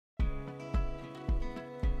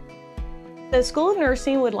The School of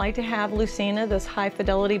Nursing would like to have Lucina, this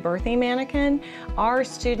high-fidelity birthing mannequin. Our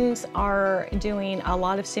students are doing a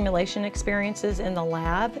lot of simulation experiences in the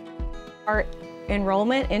lab. Our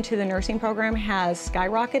enrollment into the nursing program has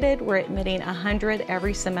skyrocketed. We're admitting 100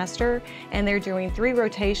 every semester, and they're doing 3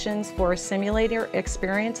 rotations for simulator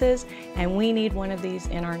experiences, and we need one of these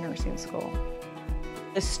in our nursing school.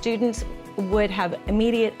 The students would have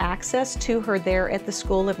immediate access to her there at the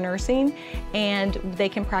School of Nursing, and they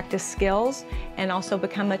can practice skills and also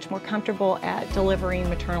become much more comfortable at delivering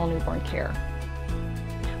maternal newborn care.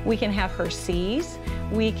 We can have her seize,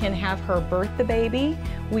 we can have her birth the baby,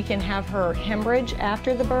 we can have her hemorrhage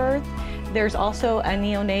after the birth. There's also a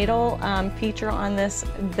neonatal feature on this.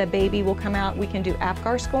 The baby will come out. We can do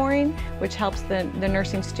APGAR scoring, which helps the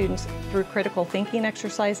nursing students through critical thinking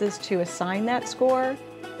exercises to assign that score.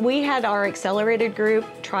 We had our accelerated group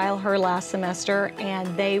trial her last semester, and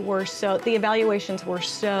the evaluations were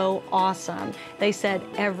so awesome. They said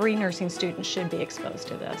every nursing student should be exposed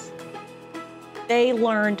to this. They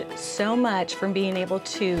learned so much from being able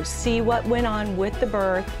to see what went on with the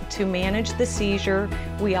birth, to manage the seizure.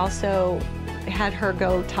 We also had her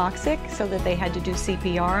go toxic so that they had to do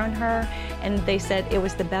CPR on her, and they said it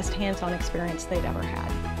was the best hands-on experience they'd ever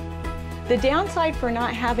had. The downside for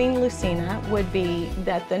not having Lucina would be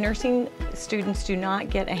that the nursing students do not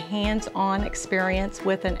get a hands-on experience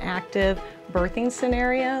with an active birthing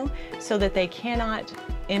scenario, so that they cannot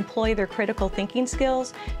employ their critical thinking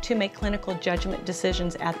skills to make clinical judgment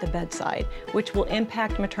decisions at the bedside, which will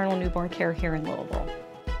impact maternal newborn care here in Louisville.